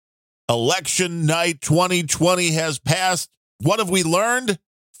Election night 2020 has passed. What have we learned?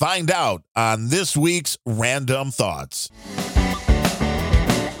 Find out on this week's Random Thoughts.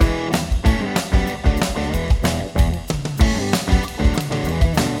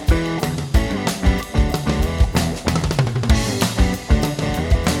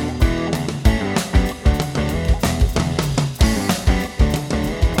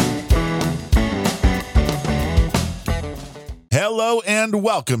 Hello and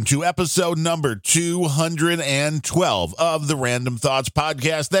welcome to episode number 212 of the Random Thoughts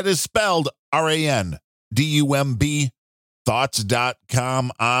podcast. That is spelled R-A-N-D-U-M-B,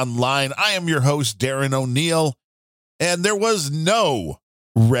 thoughts.com online. I am your host, Darren O'Neill, and there was no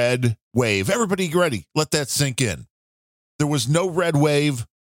red wave. Everybody ready? Let that sink in. There was no red wave.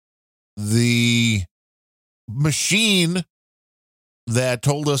 The machine that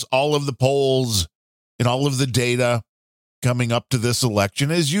told us all of the polls and all of the data coming up to this election,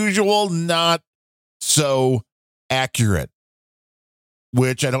 as usual, not so accurate,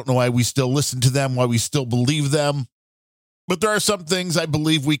 which I don't know why we still listen to them, why we still believe them. But there are some things I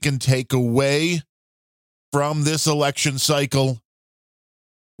believe we can take away from this election cycle,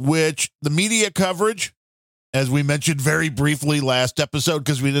 which the media coverage, as we mentioned very briefly last episode,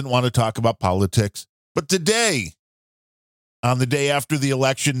 because we didn't want to talk about politics. But today, on the day after the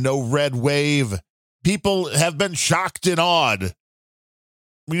election, no red wave. People have been shocked and awed.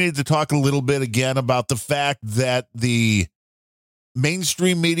 We need to talk a little bit again about the fact that the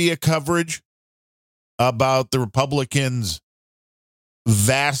mainstream media coverage about the Republicans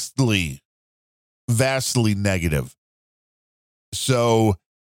vastly negative. So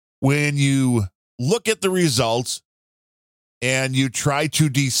when you look at the results and you try to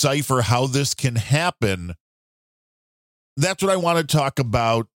decipher how this can happen, that's what I want to talk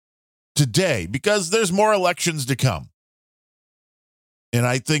about today, because there's more elections to come. And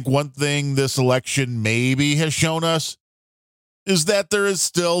I think one thing this election maybe has shown us is that there is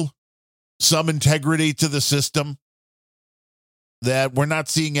still some integrity to the system, that we're not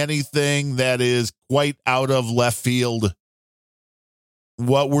seeing anything that is quite out of left field.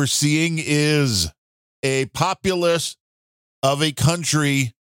 What we're seeing is a populace of a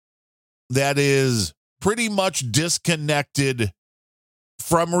country that is pretty much disconnected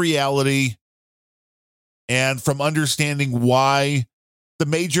from reality and from understanding why the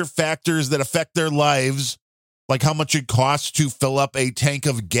major factors that affect their lives, like how much it costs to fill up a tank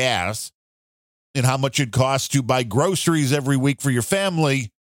of gas and how much it costs to buy groceries every week for your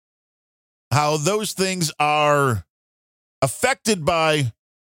family, how those things are affected by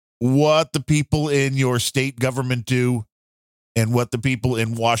what the people in your state government do and what the people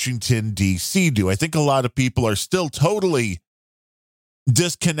in Washington, D.C. do. I think a lot of people are still totally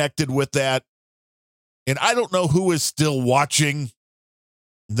disconnected with that. And I don't know who is still watching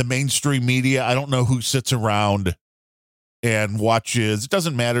the mainstream media. I don't know who sits around and watches. It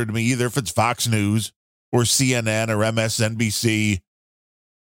doesn't matter to me either if it's Fox News or CNN or MSNBC.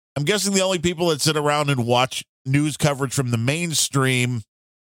 I'm guessing the only people that sit around and watch news coverage from the mainstream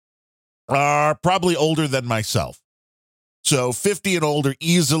are probably older than myself. So 50 and older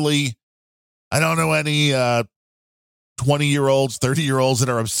easily. I don't know any 20-year-olds, 30-year-olds that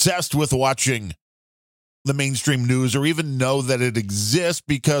are obsessed with watching the mainstream news or even know that it exists,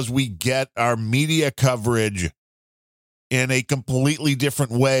 because we get our media coverage in a completely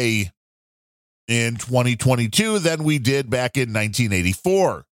different way in 2022 than we did back in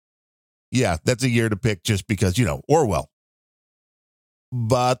 1984. Yeah, that's a year to pick just because, Orwell.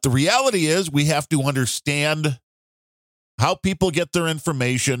 But the reality is we have to understand how people get their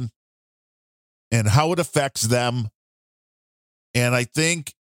information and how it affects them. And I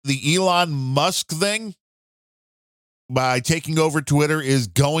think the Elon Musk thing, by taking over Twitter, is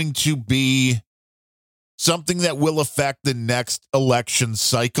going to be something that will affect the next election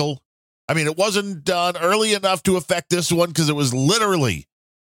cycle. I mean, it wasn't done early enough to affect this one because it was literally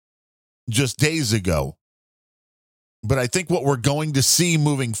just days ago. But I think what we're going to see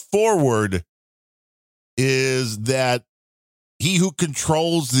moving forward is that he who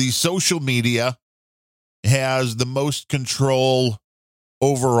controls the social media has the most control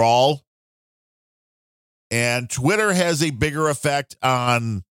overall. And Twitter has a bigger effect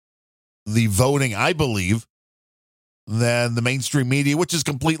on the voting, I believe, than the mainstream media, which is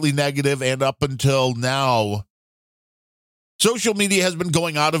completely negative. And up until now, social media has been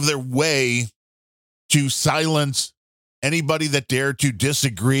going out of their way to silence anybody that dared to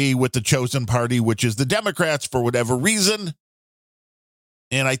disagree with the chosen party, which is the Democrats, for whatever reason.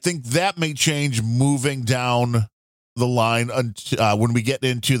 And I think that may change moving down the line when we get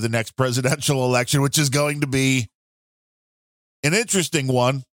into the next presidential election, which is going to be an interesting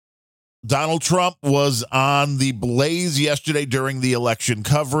one. Donald Trump was on the blaze yesterday during the election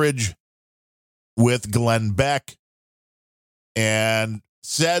coverage with Glenn Beck and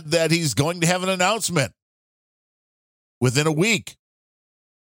said that he's going to have an announcement within a week.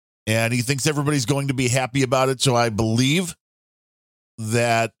 And he thinks everybody's going to be happy about it. So I believe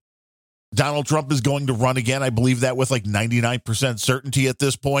that Donald Trump is going to run again. I believe that with like 99% certainty at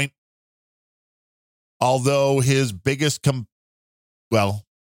this point. Although his biggest,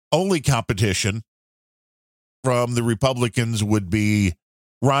 only competition from the Republicans would be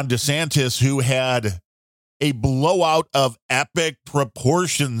Ron DeSantis, who had a blowout of epic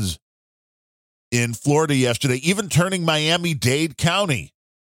proportions in Florida yesterday, even turning Miami-Dade County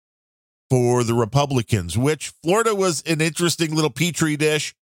for the Republicans, which Florida was an interesting little petri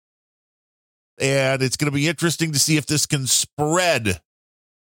dish. And it's going to be interesting to see if this can spread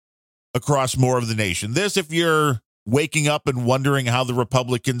across more of the nation. This, if you're waking up and wondering how the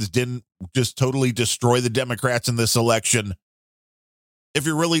Republicans didn't just totally destroy the Democrats in this election, if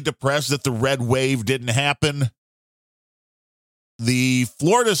you're really depressed that the red wave didn't happen, the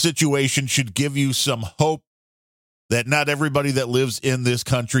Florida situation should give you some hope that not everybody that lives in this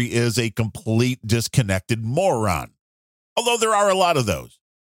country is a complete disconnected moron. Although there are a lot of those.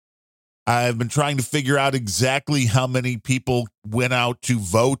 I've been trying to figure out exactly how many people went out to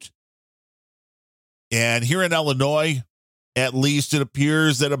vote. And here in Illinois, at least it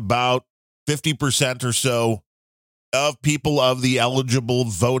appears that about 50% or so of people of the eligible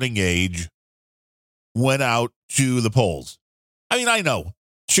voting age went out to the polls. I mean, I know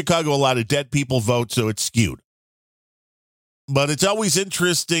Chicago, a lot of dead people vote, so it's skewed. But it's always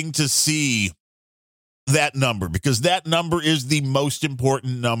interesting to see that number because that number is the most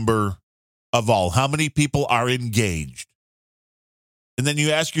important number of all. How many people are engaged? And then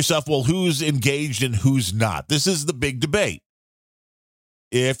you ask yourself, well, who's engaged and who's not? This is the big debate.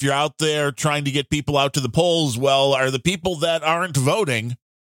 If you're out there trying to get people out to the polls, well, are the people that aren't voting,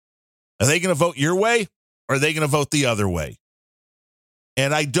 are they going to vote your way or are they going to vote the other way?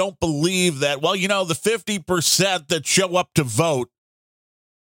 And I don't believe that, well, the 50% that show up to vote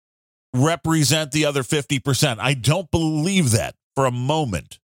represent the other 50%. I don't believe that for a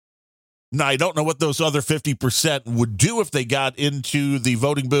moment. Now, I don't know what those other 50% would do if they got into the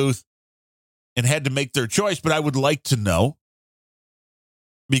voting booth and had to make their choice, but I would like to know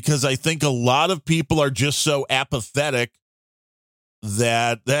because I think a lot of people are just so apathetic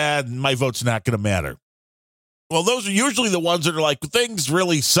that my vote's not going to matter. Well, those are usually the ones that are like, things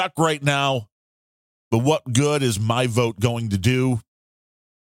really suck right now, but what good is my vote going to do?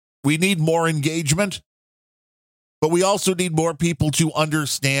 We need more engagement, but we also need more people to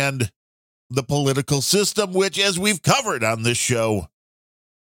understand the political system, which, as we've covered on this show,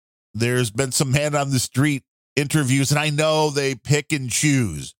 there's been some man on the street interviews, and I know they pick and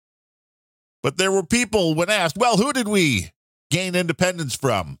choose. But there were people when asked, well, who did we gain independence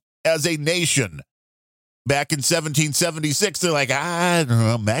from as a nation back in 1776? They're like, I don't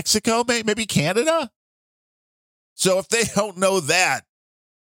know, Mexico, maybe Canada. So if they don't know that,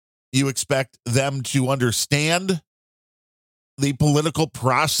 you expect them to understand the political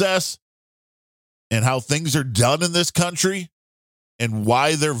process and how things are done in this country and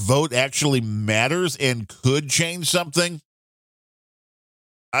why their vote actually matters and could change something.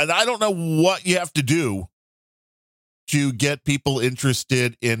 And I don't know what you have to do to get people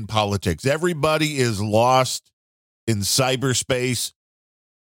interested in politics. Everybody is lost in cyberspace.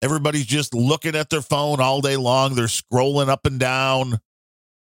 Everybody's just looking at their phone all day long. They're scrolling up and down,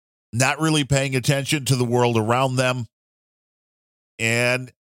 not really paying attention to the world around them. And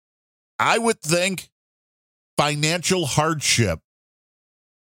I would think financial hardship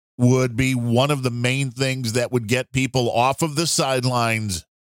would be one of the main things that would get people off of the sidelines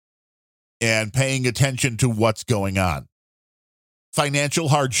and paying attention to what's going on. Financial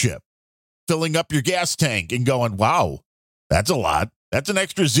hardship, filling up your gas tank and going, wow, that's a lot. That's an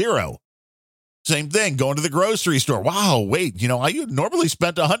extra zero. Same thing, going to the grocery store. Wow, wait, I normally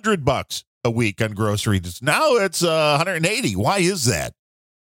spent $100 a week on groceries. Now it's 180. Why is that?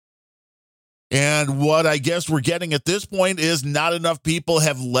 And what I guess we're getting at this point is not enough people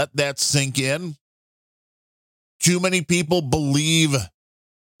have let that sink in. Too many people believe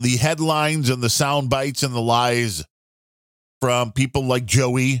the headlines and the sound bites and the lies from people like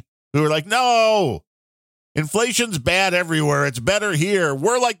Joey, who are like, no, inflation's bad everywhere. It's better here.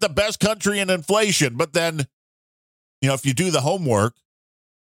 We're like the best country in inflation. But then, if you do the homework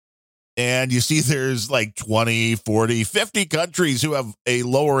and you see there's like 20, 40, 50 countries who have a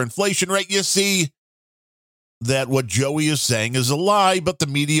lower inflation rate, you see that what Joey is saying is a lie, but the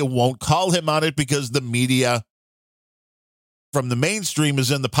media won't call him on it because the media from the mainstream is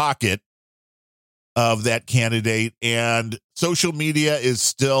in the pocket of that candidate. And social media is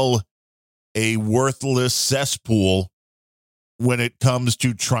still a worthless cesspool when it comes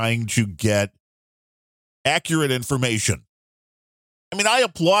to trying to get accurate information. I mean, I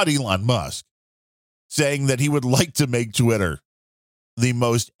applaud Elon Musk saying that he would like to make Twitter the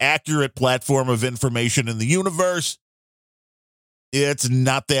most accurate platform of information in the universe. It's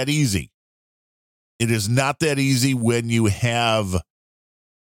not that easy. It is not that easy when you have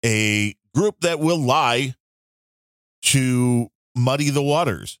a group that will lie to muddy the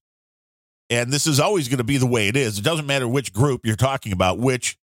waters. And this is always going to be the way it is. It doesn't matter which group you're talking about,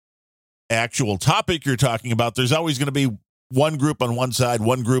 which actual topic you're talking about. There's always going to be one group on one side,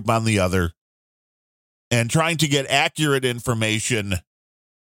 one group on the other. And trying to get accurate information,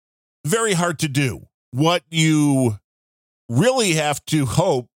 very hard to do. What you really have to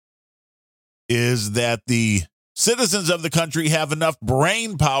hope is that the citizens of the country have enough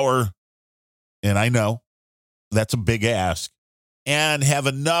brain power, and I know that's a big ask, and have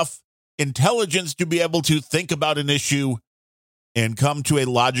enough intelligence to be able to think about an issue and come to a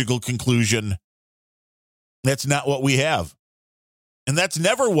logical conclusion. That's not what we have. And that's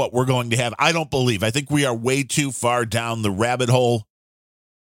never what we're going to have, I don't believe. I think we are way too far down the rabbit hole.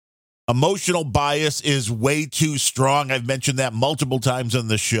 Emotional bias is way too strong. I've mentioned that multiple times on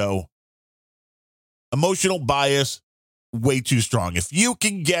the show. Emotional bias, way too strong. If you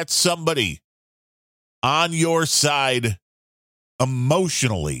can get somebody on your side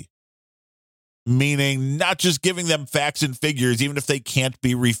emotionally, meaning not just giving them facts and figures, even if they can't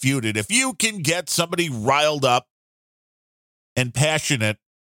be refuted. If you can get somebody riled up and passionate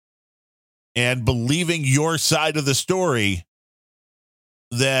and believing your side of the story,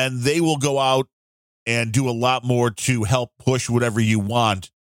 then they will go out and do a lot more to help push whatever you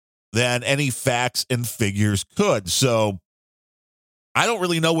want than any facts and figures could. So I don't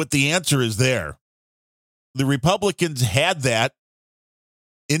really know what the answer is there. The Republicans had that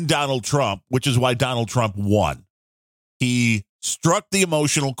in Donald Trump, which is why Donald Trump won. He struck the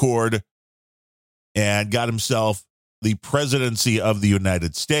emotional chord and got himself the presidency of the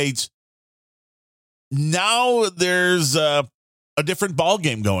United States. Now there's a different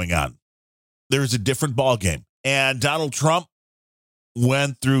ballgame going on. There's a different ballgame. And Donald Trump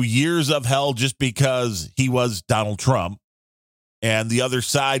went through years of hell just because he was Donald Trump. And the other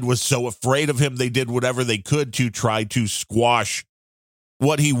side was so afraid of him, they did whatever they could to try to squash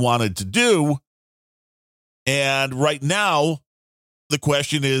what he wanted to do. And right now, the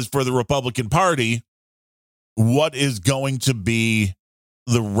question is for the Republican Party, what is going to be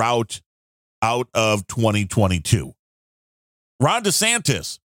the route out of 2022? Ron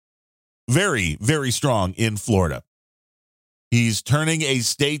DeSantis, very, very strong in Florida. He's turning a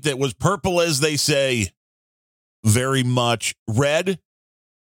state that was purple, as they say, very much red.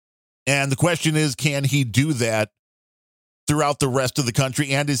 And the question is, can he do that throughout the rest of the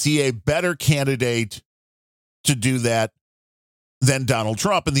country? And is he a better candidate to do that than Donald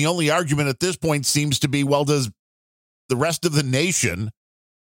Trump? And the only argument at this point seems to be, well, does the rest of the nation,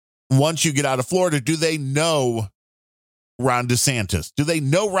 once you get out of Florida, do they know Ron DeSantis? Do they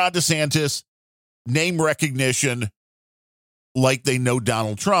know Ron DeSantis, name recognition, like they know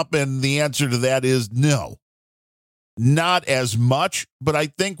Donald Trump? And the answer to that is no, not as much. But I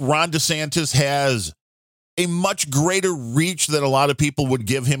think Ron DeSantis has a much greater reach than a lot of people would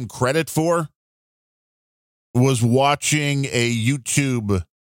give him credit for. Was watching a YouTube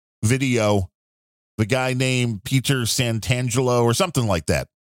video, the guy named Peter Santangelo or something like that.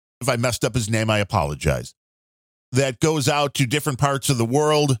 If I messed up his name, I apologize. That goes out to different parts of the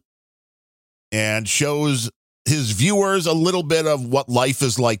world and shows his viewers a little bit of what life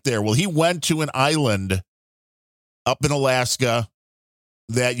is like there. Well, he went to an island up in Alaska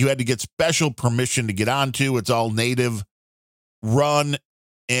that you had to get special permission to get onto. It's all native run.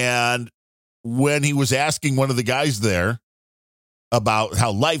 And when he was asking one of the guys there about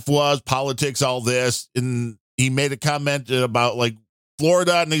how life was, politics, all this, and he made a comment about like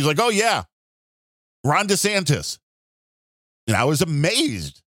Florida, and he's like, oh yeah, Ron DeSantis. And I was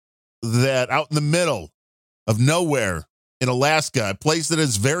amazed that out in the middle of nowhere in Alaska, a place that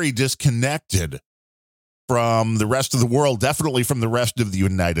is very disconnected from the rest of the world, definitely from the rest of the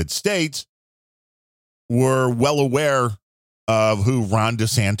United States, were well aware of who Ron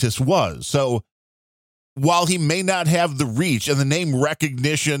DeSantis was. So while he may not have the reach and the name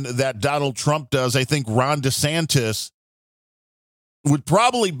recognition that Donald Trump does, I think Ron DeSantis would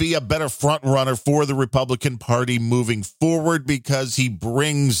probably be a better front runner for the Republican Party moving forward, because he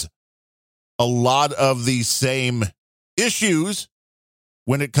brings a lot of the same issues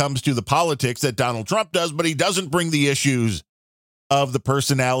when it comes to the politics that Donald Trump does, but he doesn't bring the issues of the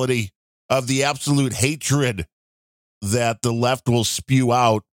personality of the absolute hatred that the left will spew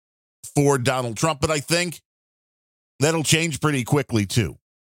out for Donald Trump. But I think that'll change pretty quickly, too.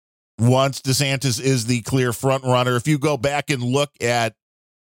 Once DeSantis is the clear front runner, if you go back and look at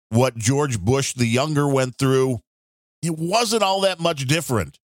what George Bush the Younger went through, it wasn't all that much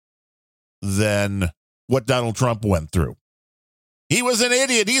different than what Donald Trump went through. He was an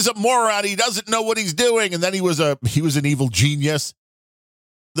idiot. He's a moron. He doesn't know what he's doing. And then he was an evil genius.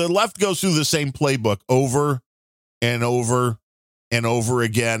 The left goes through the same playbook over and over and over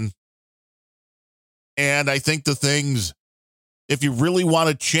again. And I think the things, if you really want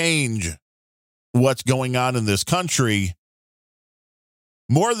to change what's going on in this country,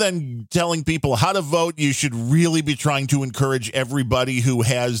 more than telling people how to vote, you should really be trying to encourage everybody who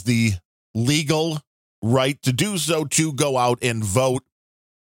has the legal right to do so to go out and vote,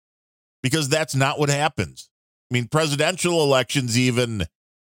 because that's not what happens. I mean, presidential elections even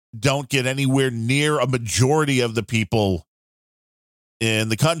don't get anywhere near a majority of the people in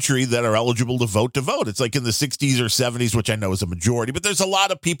the country that are eligible to vote. It's like in the 60s or 70s, which I know is a majority, but there's a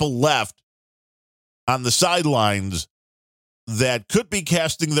lot of people left on the sidelines that could be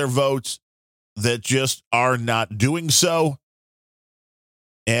casting their votes that just are not doing so.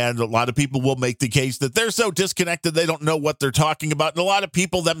 And a lot of people will make the case that they're so disconnected they don't know what they're talking about. And a lot of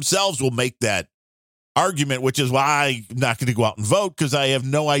people themselves will make that argument, which is why I'm not going to go out and vote, because I have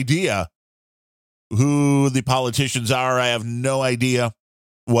no idea who the politicians are. I have no idea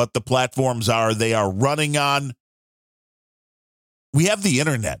what the platforms are they are running on. We have the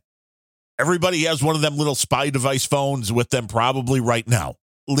internet. Everybody has one of them little spy device phones with them probably right now.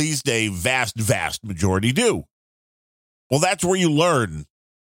 At least a vast, vast majority do. Well, that's where you learn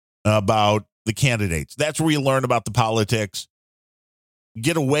about the candidates. That's where you learn about the politics.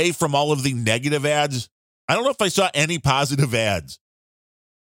 Get away from all of the negative ads. I don't know if I saw any positive ads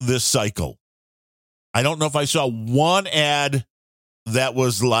this cycle. I don't know if I saw one ad that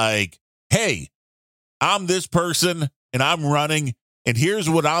was like, hey, I'm this person and I'm running, and here's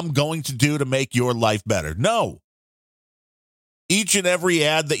what I'm going to do to make your life better. No. Each and every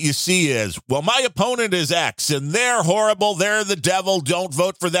ad that you see is, well, my opponent is X, and they're horrible, they're the devil, don't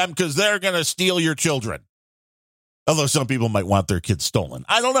vote for them because they're going to steal your children. Although some people might want their kids stolen.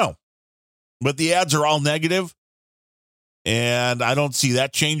 I don't know. But the ads are all negative, and I don't see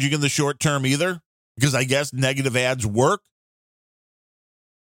that changing in the short term either, because I guess negative ads work.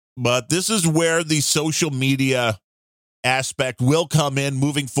 But this is where the social media aspect will come in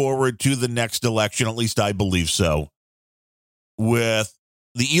moving forward to the next election. At least I believe so. With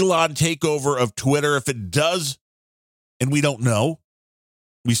the Elon takeover of Twitter, if it does, and we don't know,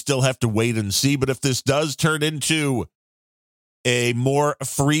 we still have to wait and see. But if this does turn into a more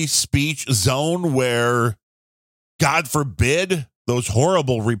free speech zone where, God forbid, those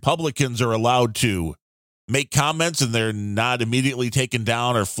horrible Republicans are allowed to make comments and they're not immediately taken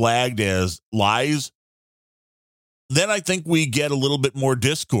down or flagged as lies, then I think we get a little bit more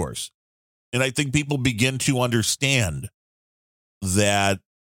discourse. And I think people begin to understand that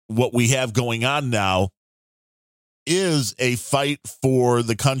what we have going on now is a fight for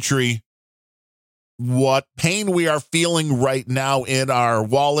the country. What pain we are feeling right now in our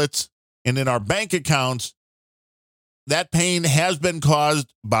wallets and in our bank accounts, that pain has been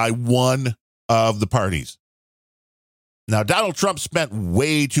caused by one of the parties. Now, Donald Trump spent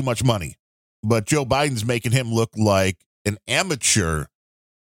way too much money, but Joe Biden's making him look like an amateur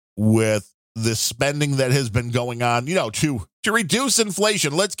with the spending that has been going on, to reduce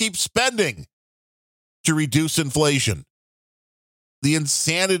inflation. Let's keep spending to reduce inflation. The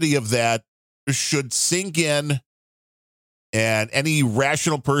insanity of that should sink in, and any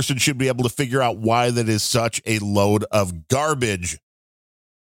rational person should be able to figure out why that is such a load of garbage.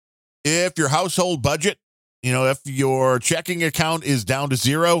 If your household budget, if your checking account is down to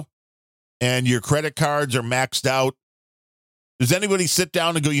zero and your credit cards are maxed out, does anybody sit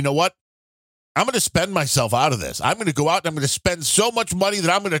down and go, you know what? I'm going to spend myself out of this. I'm going to go out and I'm going to spend so much money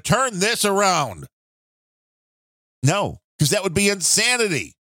that I'm going to turn this around. No, because that would be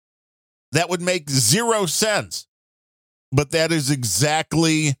insanity. That would make zero sense. But that is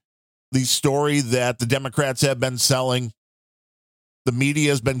exactly the story that the Democrats have been selling. The media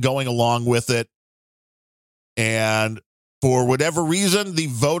has been going along with it. And for whatever reason, the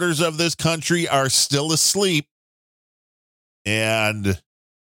voters of this country are still asleep. And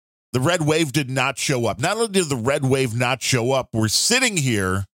the red wave did not show up. Not only did the red wave not show up, we're sitting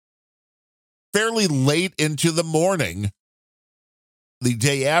here fairly late into the morning, the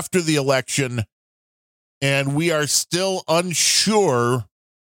day after the election, and we are still unsure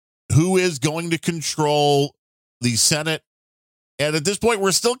who is going to control the Senate And at this point,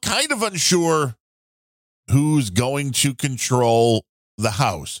 we're still kind of unsure who's going to control the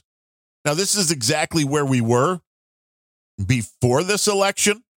House. Now, this is exactly where we were before this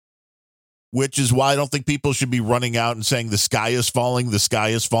election, which is why I don't think people should be running out and saying the sky is falling, the sky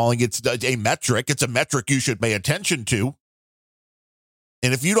is falling. It's a metric. It's a metric you should pay attention to.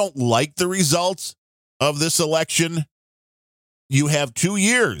 And if you don't like the results of this election, you have 2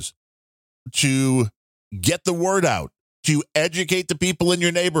 years to get the word out, to educate the people in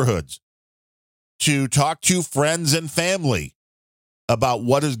your neighborhoods, to talk to friends and family about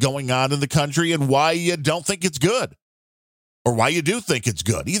what is going on in the country and why you don't think it's good or why you do think it's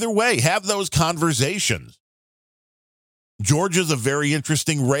good. Either way, have those conversations. Georgia's a very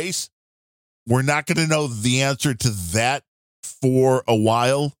interesting race. We're not going to know the answer to that for a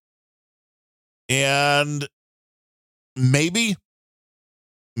while. And maybe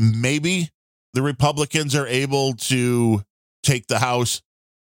the Republicans are able to take the House,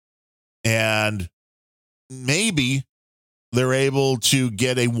 and maybe they're able to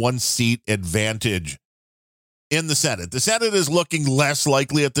get a 1-seat advantage in the Senate. The Senate is looking less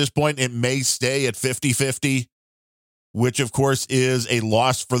likely at this point. It may stay at 50-50, which of course is a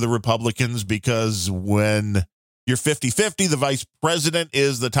loss for the Republicans, because when you're 50-50, the vice president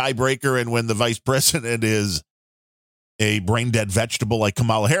is the tiebreaker. And when the vice president is a brain-dead vegetable like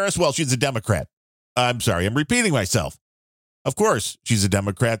Kamala Harris, well, she's a Democrat. I'm sorry, I'm repeating myself. Of course, she's a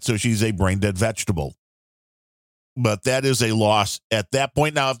Democrat, so she's a brain-dead vegetable. But that is a loss at that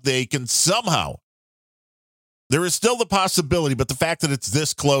point. Now, if they can somehow, there is still the possibility, but the fact that it's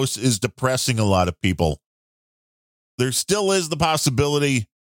this close is depressing a lot of people. There still is the possibility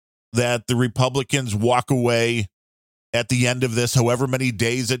that the Republicans walk away at the end of this, however many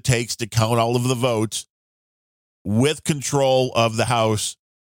days it takes to count all of the votes, with control of the House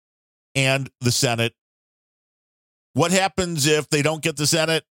and the Senate. What happens if they don't get the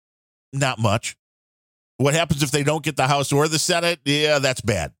Senate? Not much. What happens if they don't get the House or the Senate? Yeah, that's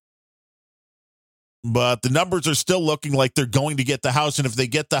bad. But the numbers are still looking like they're going to get the House. And if they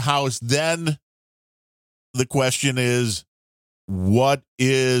get the House, then the question is, what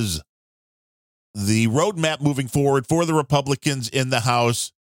is the roadmap moving forward for the Republicans in the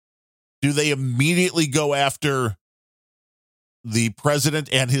House? Do they immediately go after the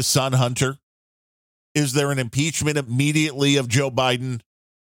president and his son, Hunter? Is there an impeachment immediately of Joe Biden?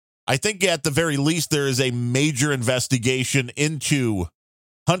 I think at the very least, there is a major investigation into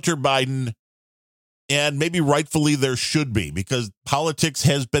Hunter Biden, and maybe rightfully there should be, because politics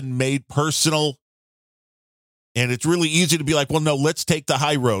has been made personal. And it's really easy to be like, well, no, let's take the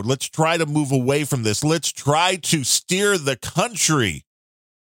high road. Let's try to move away from this. Let's try to steer the country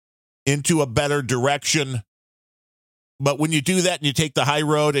into a better direction. But when you do that and you take the high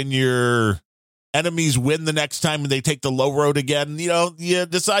road and your enemies win the next time and they take the low road again, you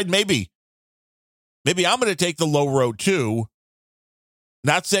decide maybe I'm going to take the low road too.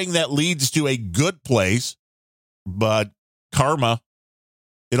 Not saying that leads to a good place, but karma,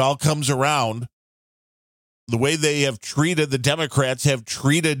 it all comes around. The way they have treated, the Democrats have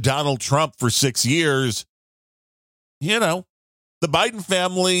treated Donald Trump for 6 years, the Biden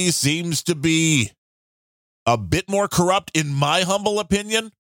family seems to be a bit more corrupt, in my humble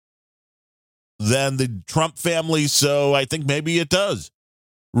opinion, than the Trump family. So I think maybe it does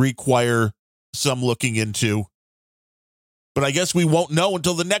require some looking into. But I guess we won't know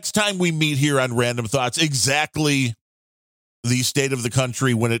until the next time we meet here on Random Thoughts exactly the state of the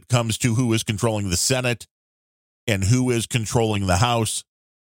country when it comes to who is controlling the Senate and who is controlling the House.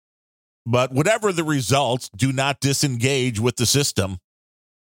 But whatever the results, do not disengage with the system.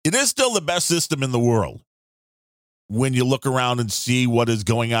 It is still the best system in the world. When you look around and see what is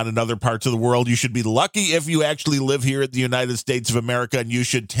going on in other parts of the world, you should be lucky if you actually live here in the United States of America, and you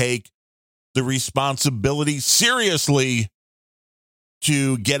should take the responsibility seriously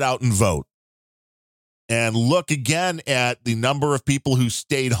to get out and vote. And look again at the number of people who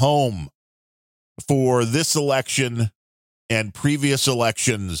stayed home for this election and previous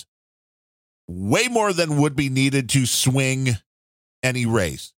elections. Way more than would be needed to swing any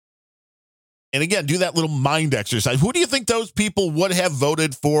race. And again, do that little mind exercise. Who do you think those people would have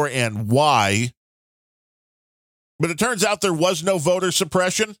voted for and why? But it turns out there was no voter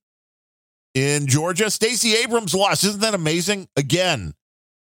suppression in Georgia. Stacey Abrams lost. Isn't that amazing? Again,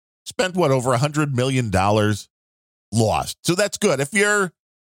 spent over $100 million, lost. So that's good. If you're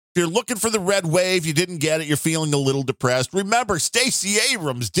looking for the red wave, you didn't get it, you're feeling a little depressed. Remember, Stacey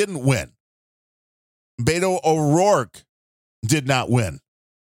Abrams didn't win. Beto O'Rourke did not win.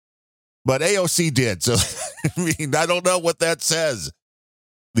 But AOC did. So, I don't know what that says.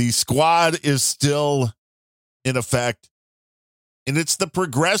 The squad is still in effect. And it's the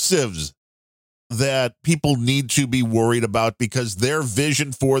progressives that people need to be worried about because their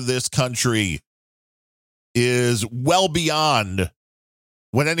vision for this country is well beyond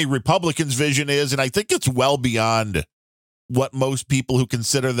what any Republican's vision is. And I think it's well beyond what most people who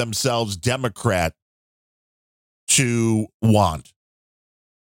consider themselves Democrat to want.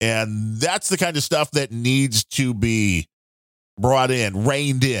 And that's the kind of stuff that needs to be brought in,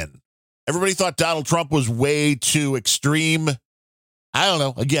 reined in. Everybody thought Donald Trump was way too extreme. I don't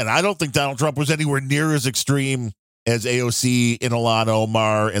know. Again, I don't think Donald Trump was anywhere near as extreme as AOC, Ilhan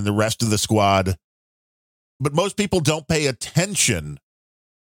Omar, and the rest of the squad. But most people don't pay attention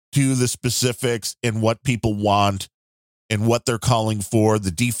to the specifics and what people want and what they're calling for,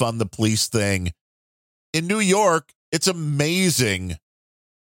 the defund the police thing. In New York, it's amazing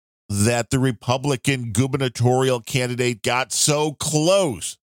that the Republican gubernatorial candidate got so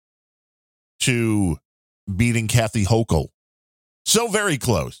close to beating Kathy Hochul. So very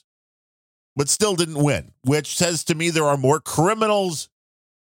close, but still didn't win, which says to me there are more criminals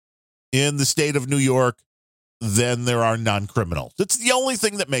in the state of New York than there are non-criminals. It's the only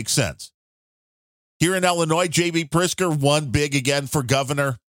thing that makes sense. Here in Illinois, J.B. Pritzker won big again for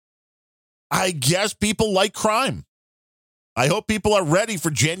governor. I guess people like crime. I hope people are ready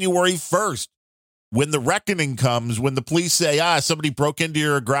for January 1st when the reckoning comes, when the police say, somebody broke into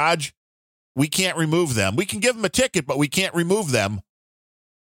your garage. We can't remove them. We can give them a ticket, but we can't remove them.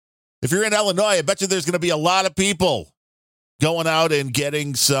 If you're in Illinois, I bet you there's going to be a lot of people going out and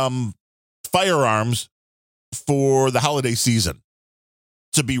getting some firearms for the holiday season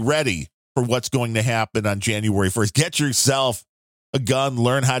to be ready for what's going to happen on January 1st. Get yourself a gun,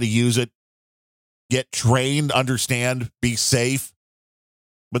 learn how to use it, get trained, understand, be safe,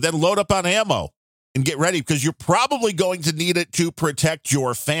 but then load up on ammo and get ready because you're probably going to need it to protect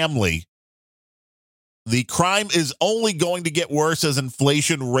your family. The crime is only going to get worse as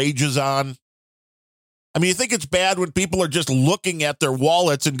inflation rages on. I mean, you think it's bad when people are just looking at their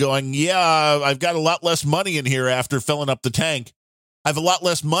wallets and going, I've got a lot less money in here after filling up the tank. I have a lot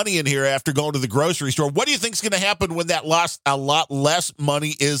less money in here after going to the grocery store. What do you think is going to happen when that a lot less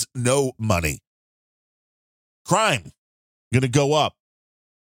money is no money? Crime going to go up.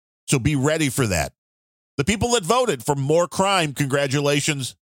 So be ready for that. The people that voted for more crime,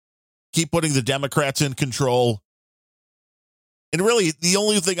 congratulations. Keep putting the Democrats in control. And really, the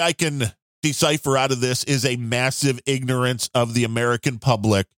only thing I can decipher out of this is a massive ignorance of the American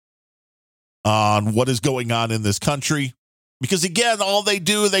public on what is going on in this country. Because again, all they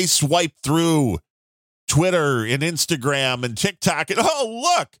do, they swipe through Twitter and Instagram and TikTok. And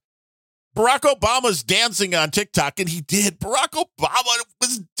look, Barack Obama's dancing on TikTok. And he did. Barack Obama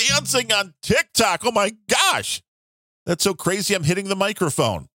was dancing on TikTok. Oh my gosh. That's so crazy. I'm hitting the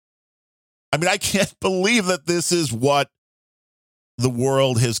microphone. I mean, I can't believe that this is what the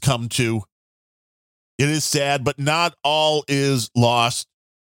world has come to. It is sad, but not all is lost.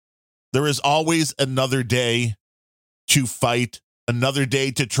 There is always another day to fight, another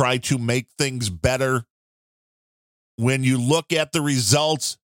day to try to make things better. When you look at the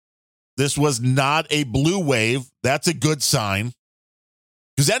results, this was not a blue wave. That's a good sign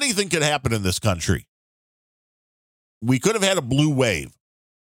because anything could happen in this country. We could have had a blue wave.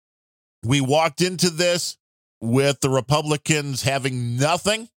 We walked into this with the Republicans having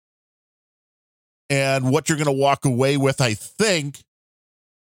nothing. And what you're going to walk away with, I think,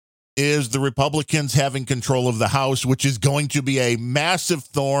 is the Republicans having control of the House, which is going to be a massive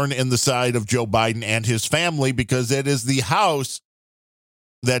thorn in the side of Joe Biden and his family because it is the House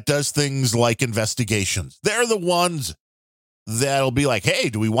that does things like investigations. They're the ones that'll be like, hey,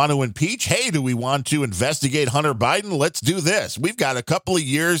 do we want to impeach? Hey, do we want to investigate Hunter Biden? Let's do this. We've got a couple of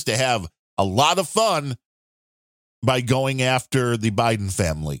years to have a lot of fun by going after the Biden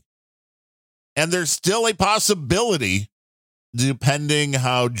family. And there's still a possibility, depending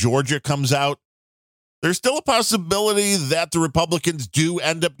how Georgia comes out, there's still a possibility that the Republicans do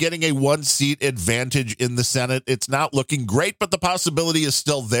end up getting a one-seat advantage in the Senate. It's not looking great, but the possibility is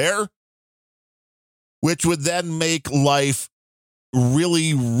still there, which would then make life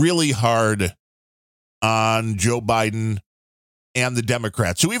really, really hard on Joe Biden and the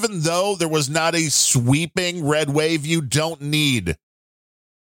Democrats. So even though there was not a sweeping red wave, you don't need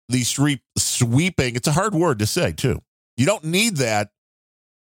the sweeping. It's a hard word to say, too. You don't need that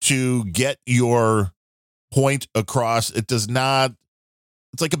to get your point across. It does not.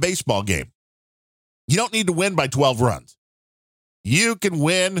 It's like a baseball game. You don't need to win by 12 runs. You can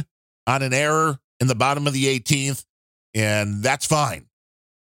win on an error in the bottom of the 18th, and that's fine.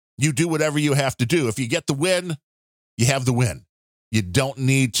 You do whatever you have to do. If you get the win, you have the win. You don't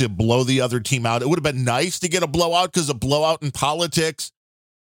need to blow the other team out. It would have been nice to get a blowout, because a blowout in politics,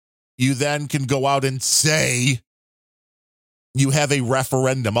 you then can go out and say you have a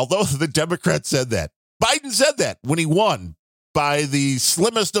referendum. Although the Democrats said that. Biden said that when he won by the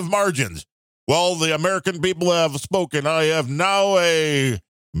slimmest of margins. Well, the American people have spoken. I have now a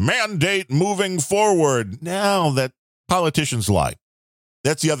mandate moving forward. Now that politicians lie.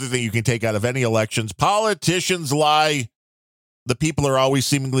 That's the other thing you can take out of any elections. Politicians lie. The people are always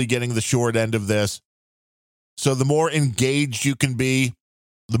seemingly getting the short end of this. So the more engaged you can be,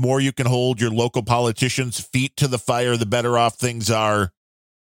 the more you can hold your local politicians' feet to the fire, the better off things are.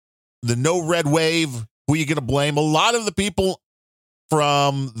 The no red wave, who are you going to blame? A lot of the people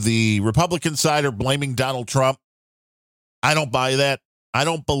from the Republican side are blaming Donald Trump. I don't buy that. I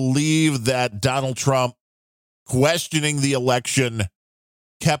don't believe that Donald Trump questioning the election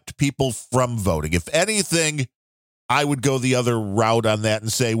kept people from voting. If anything, I would go the other route on that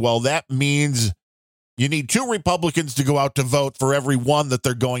and say, well, that means you need 2 Republicans to go out to vote for every one that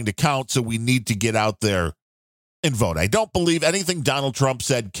they're going to count, so we need to get out there and vote. I don't believe anything Donald Trump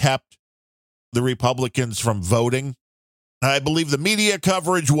said kept the Republicans from voting. I believe the media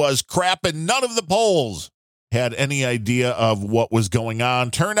coverage was crap, and none of the polls had any idea of what was going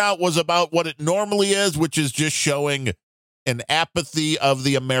on. Turnout was about what it normally is, which is just showing an apathy of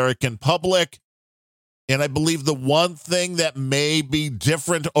the American public. And I believe the one thing that may be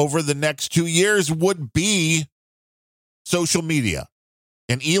different over the next 2 years would be social media.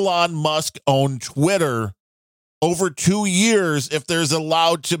 And Elon Musk owned Twitter over 2 years. If there's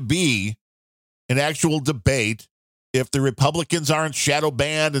allowed to be an actual debate, if the Republicans aren't shadow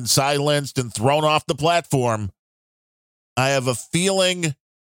banned and silenced and thrown off the platform, I have a feeling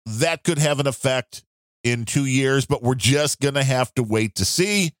that could have an effect in 2 years, but we're just going to have to wait to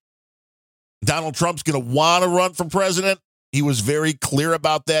see. Donald Trump's going to want to run for president. He was very clear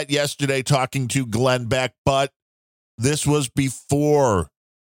about that yesterday talking to Glenn Beck, but this was before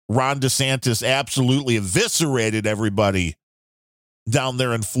Ron DeSantis absolutely eviscerated everybody down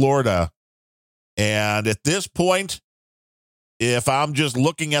there in Florida. And at this point, if I'm just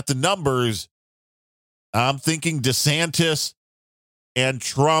looking at the numbers, I'm thinking DeSantis and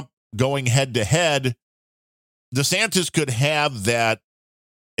Trump going head to head. DeSantis could have that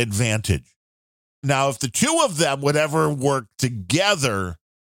advantage. Now, if the two of them would ever work together,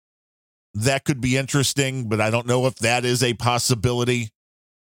 that could be interesting, but I don't know if that is a possibility.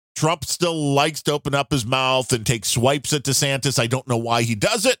 Trump still likes to open up his mouth and take swipes at DeSantis. I don't know why he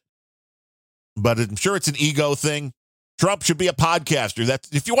does it, but I'm sure it's an ego thing. Trump should be a podcaster. That's,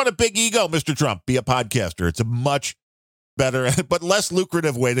 if you want a big ego, Mr. Trump, be a podcaster. It's a much better but less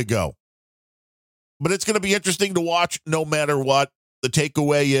lucrative way to go. But it's going to be interesting to watch no matter what. The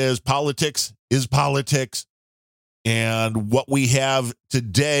takeaway is politics, and what we have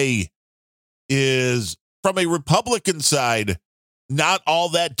today is, from a Republican side, not all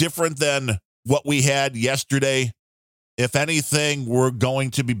that different than what we had yesterday. If anything, we're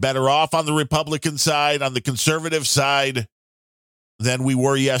going to be better off on the Republican side, on the conservative side, than we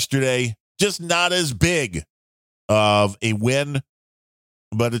were yesterday. Just not as big of a win,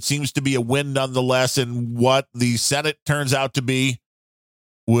 but it seems to be a win nonetheless. And what the Senate turns out to be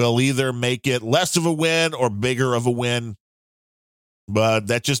will either make it less of a win or bigger of a win. But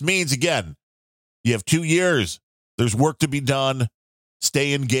that just means, again, you have 2 years. There's work to be done.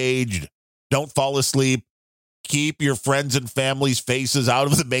 Stay engaged. Don't fall asleep. Keep your friends and family's faces out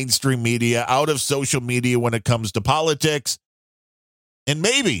of the mainstream media, out of social media when it comes to politics. And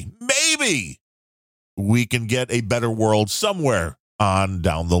maybe we can get a better world somewhere on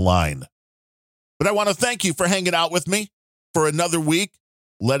down the line. But I want to thank you for hanging out with me for another week,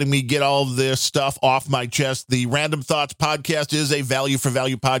 letting me get all of this stuff off my chest. The Random Thoughts podcast is a value for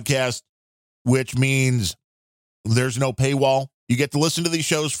value podcast, which means there's no paywall. You get to listen to these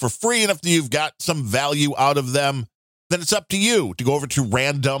shows for free, and if you've got some value out of them, then it's up to you to go over to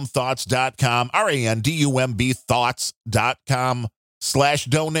randomthoughts.com, RANDUMB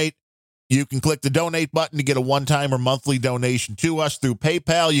thoughts.com/donate. You can click the donate button to get a one-time or monthly donation to us through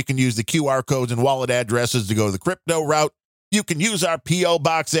PayPal. You can use the QR codes and wallet addresses to go the crypto route. You can use our P.O.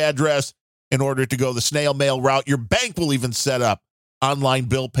 box address in order to go the snail mail route. Your bank will even set up online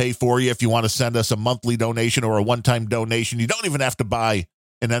bill pay for you if you want to send us a monthly donation or a one-time donation. You don't even have to buy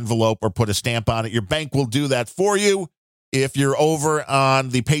an envelope or put a stamp on it. Your bank will do that for you. If you're over on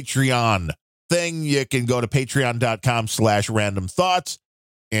the Patreon thing, you can go to patreon.com/randomthoughts.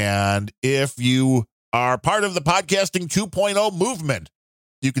 And if you are part of the Podcasting 2.0 movement,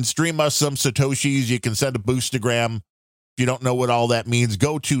 you can stream us some Satoshis. You can send a Boostagram. If you don't know what all that means,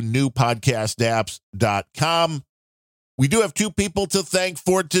 go to newpodcastapps.com. We do have two people to thank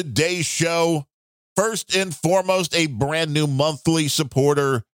for today's show. First and foremost, a brand new monthly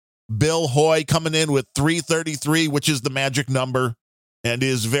supporter, Bill Hoy, coming in with 333, which is the magic number, and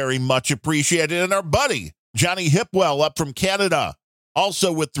is very much appreciated. And our buddy, Johnny Hipwell, up from Canada,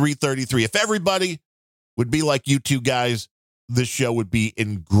 also with 333. If everybody would be like you two guys, this show would be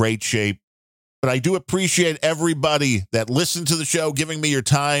in great shape. But I do appreciate everybody that listened to the show, giving me your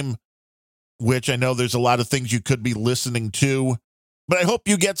time, which I know there's a lot of things you could be listening to. But I hope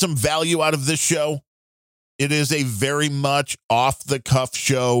you get some value out of this show. It is a very much off-the-cuff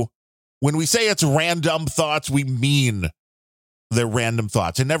show. When we say it's random thoughts, we mean they're random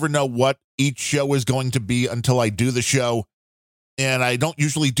thoughts. I never know what each show is going to be until I do the show. And I don't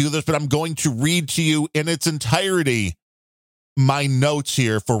usually do this, but I'm going to read to you in its entirety my notes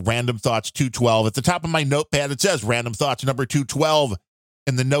here for Random Thoughts 212. At the top of my notepad, it says Random Thoughts number 212.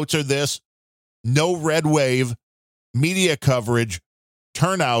 And the notes are this: no red wave, media coverage,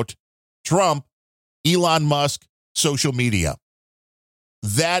 turnout, Trump, Elon Musk, social media.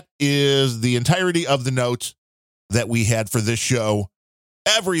 That is the entirety of the notes that we had for this show.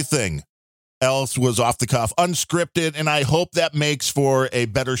 Everything else was off the cuff, unscripted, and I hope that makes for a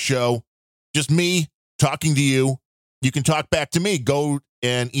better show. Just me talking to you. You can talk back to me. Go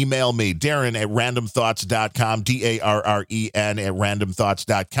and email me, Darren at randomthoughts.com, DARREN at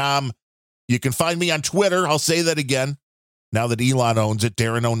randomthoughts.com. You can find me on Twitter. I'll say that again, now that Elon owns it,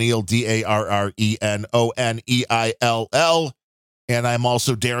 Darren O'Neill, DARRENONEILL. And I'm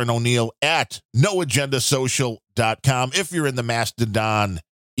also Darren O'Neill at noagendasocial.com. If you're in the Mastodon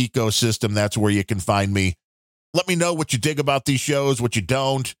ecosystem, that's where you can find me. Let me know what you dig about these shows, what you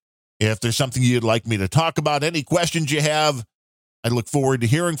don't. If there's something you'd like me to talk about, any questions you have, I look forward to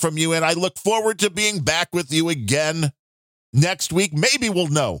hearing from you. And I look forward to being back with you again next week. Maybe we'll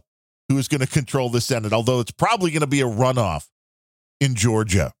know who's going to control the Senate, although it's probably going to be a runoff in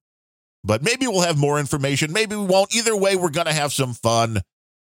Georgia. But maybe we'll have more information. Maybe we won't. Either way, we're going to have some fun.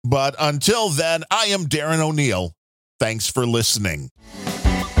 But until then, I am Darren O'Neill. Thanks for listening.